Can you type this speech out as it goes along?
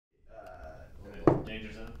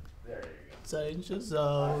Danger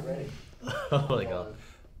zone. Oh my god.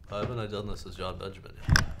 Why haven't I done this as John Benjamin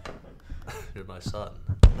yet? You're my son.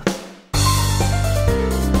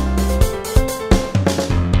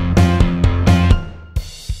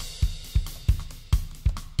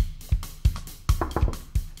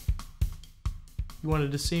 You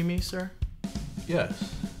wanted to see me, sir?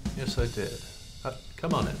 Yes. Yes, I did.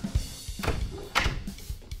 Come on in.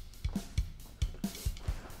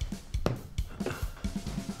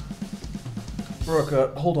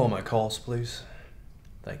 Brooke, hold all my calls, please.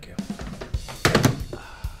 Thank you.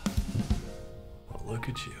 Well, look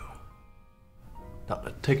at you. No,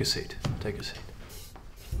 take a seat. Take a seat.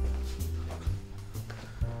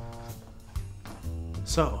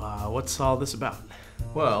 So, what's all this about?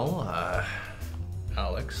 Well,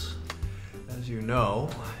 Alex, as you know,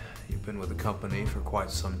 you've been with the company for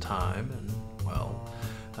quite some time, and, well,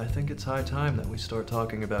 I think it's high time that we start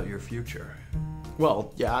talking about your future.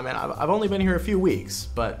 Well, yeah, I mean, I've only been here a few weeks,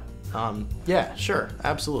 but, yeah, sure,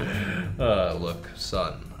 absolutely. Look,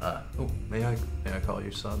 son, may I call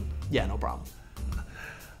you son? Yeah, no problem.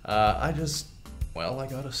 Well, I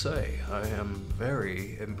gotta say, I am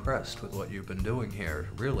very impressed with what you've been doing here.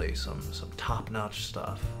 Really, some top-notch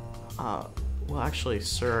stuff. Well, actually,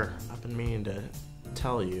 sir, I've been meaning to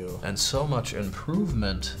tell you. And so much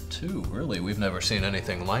improvement, too. Really, we've never seen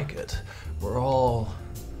anything like it. We're all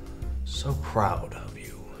so proud of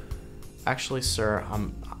you. Actually, sir,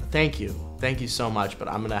 thank you. Thank you so much, but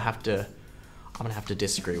I'm gonna have to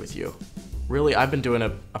disagree with you. Really, I've been doing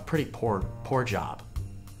a pretty poor job.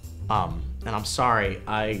 And I'm sorry,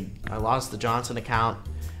 I lost the Johnson account,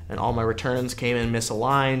 and all my returns came in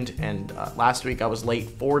misaligned, and last week I was late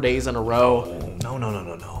 4 days in a row. No.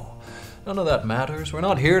 None of that matters. We're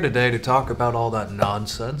not here today to talk about all that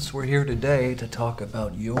nonsense. We're here today to talk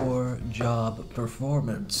about your job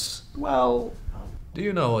performance. Well, do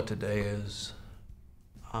you know what today is?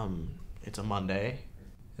 It's a Monday.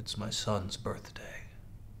 It's my son's birthday.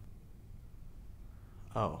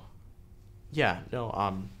 Oh. Yeah, no,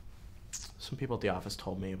 some people at the office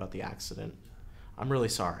told me about the accident. I'm really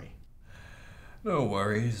sorry. No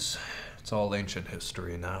worries. It's all ancient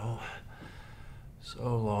history now.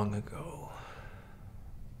 So long ago.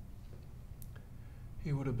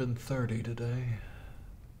 He would have been 30 today.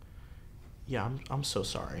 Yeah, I'm so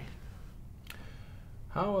sorry.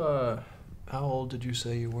 How old did you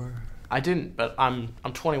say you were? I didn't, but I'm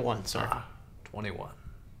 21, sir. 21.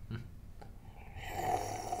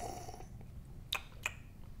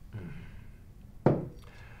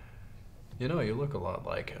 You know, you look a lot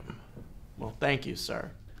like him. Well, thank you,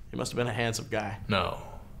 sir. He must have been a handsome guy. No,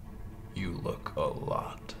 you look a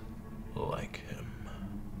lot like him.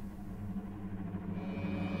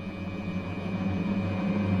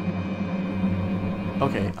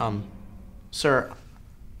 Okay, sir,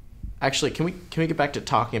 actually, can we get back to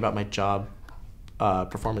talking about my job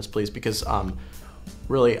performance, please? Because,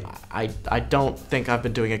 really, I don't think I've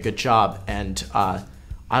been doing a good job, and,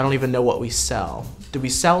 I don't even know what we sell. Do we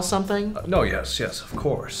sell something? No, yes, of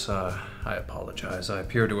course. I apologize. I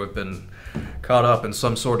appear to have been caught up in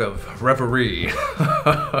some sort of reverie.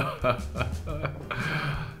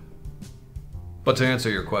 But to answer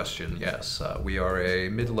your question, yes, we are a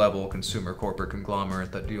mid-level consumer corporate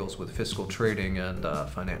conglomerate that deals with fiscal trading and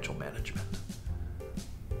financial management.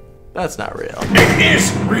 That's not real. It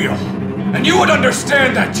is real! And you would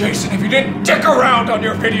understand that, Jason, if you didn't dick around on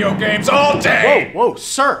your video games all day! Whoa,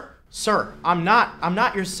 sir! Sir, I'm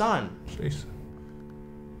not your son. Jason.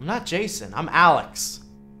 I'm not Jason, I'm Alex.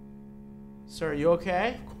 Sir, are you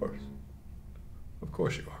okay? Of course. Of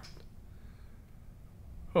course you are.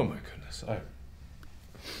 Oh my goodness, I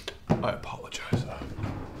apologize.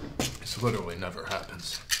 This literally never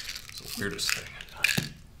happens. It's the weirdest thing.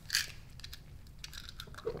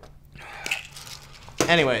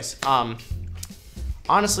 Anyways,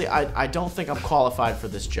 honestly, I don't think I'm qualified for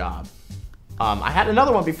this job. I had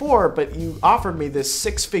another one before, but you offered me this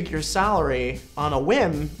 6-figure salary on a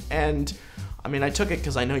whim, and I mean, I took it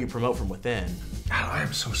because I know you promote from within. I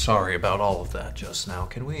am so sorry about all of that just now.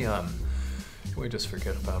 Can we just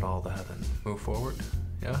forget about all that and move forward?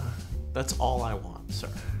 Yeah? That's all I want, sir.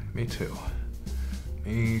 Me too.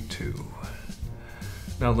 Me too.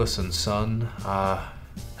 Now listen, son,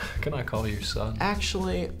 can I call you son?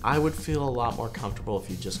 Actually, I would feel a lot more comfortable if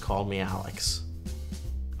you just called me Alex.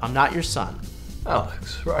 I'm not your son.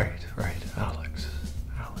 Alex, right, Alex.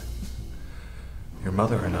 Your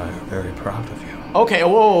mother and I are very proud of you. Okay,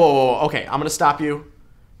 whoa. Okay, I'm gonna stop you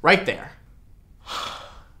right there.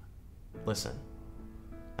 Listen,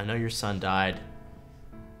 I know your son died,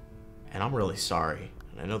 and I'm really sorry.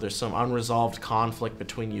 And I know there's some unresolved conflict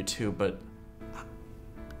between you two, but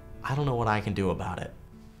I don't know what I can do about it.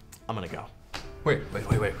 I'm gonna go. Wait.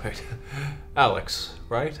 Alex,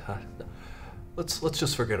 right? Let's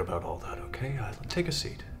just forget about all that, okay? Take a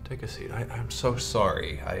seat. Take a seat. I'm so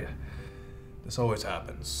sorry. This always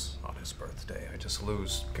happens on his birthday. I just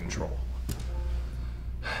lose control.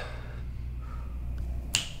 How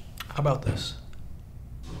about this?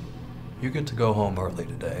 You get to go home early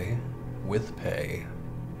today, with pay,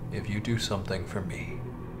 if you do something for me.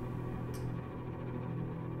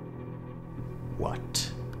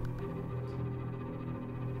 What?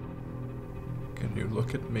 Can you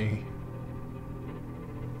look at me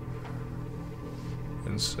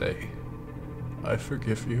and say, I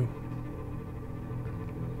forgive you?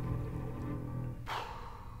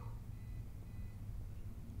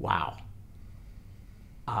 Wow.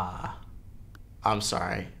 I'm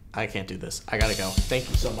sorry. I can't do this. I gotta go. Thank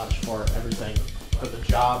you so much for everything, for the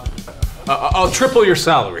job. I'll triple your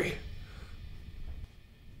salary.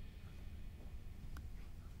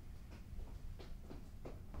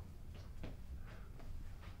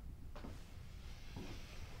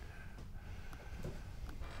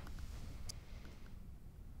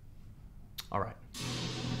 All right.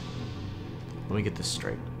 Let me get this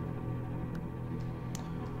straight.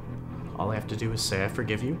 All I have to do is say I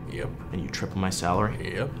forgive you. Yep. And you triple my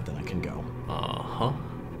salary. Yep. And then I can go. Uh-huh.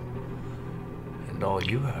 And all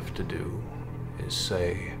you have to do is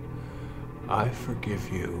say, I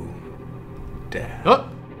forgive you, Dad. Oh!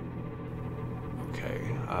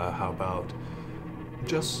 Okay, how about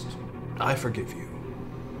just, I forgive you.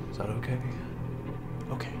 Is that okay?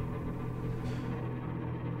 Okay.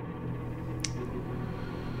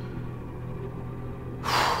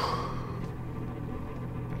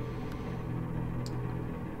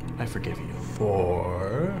 I forgive you.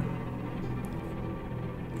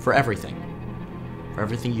 For everything. For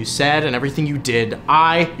everything you said and everything you did.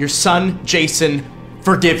 I, your son, Jason,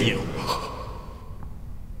 forgive you.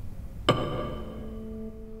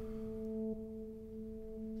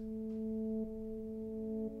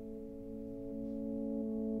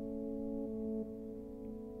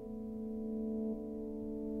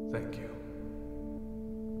 Thank you.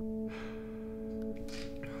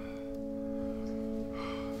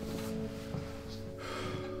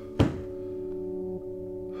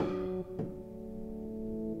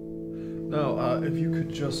 Now, if you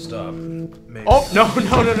could just, maybe... Oh, no.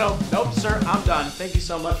 Nope, sir, I'm done. Thank you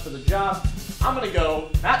so much for the job. I'm gonna go.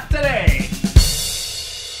 Not today.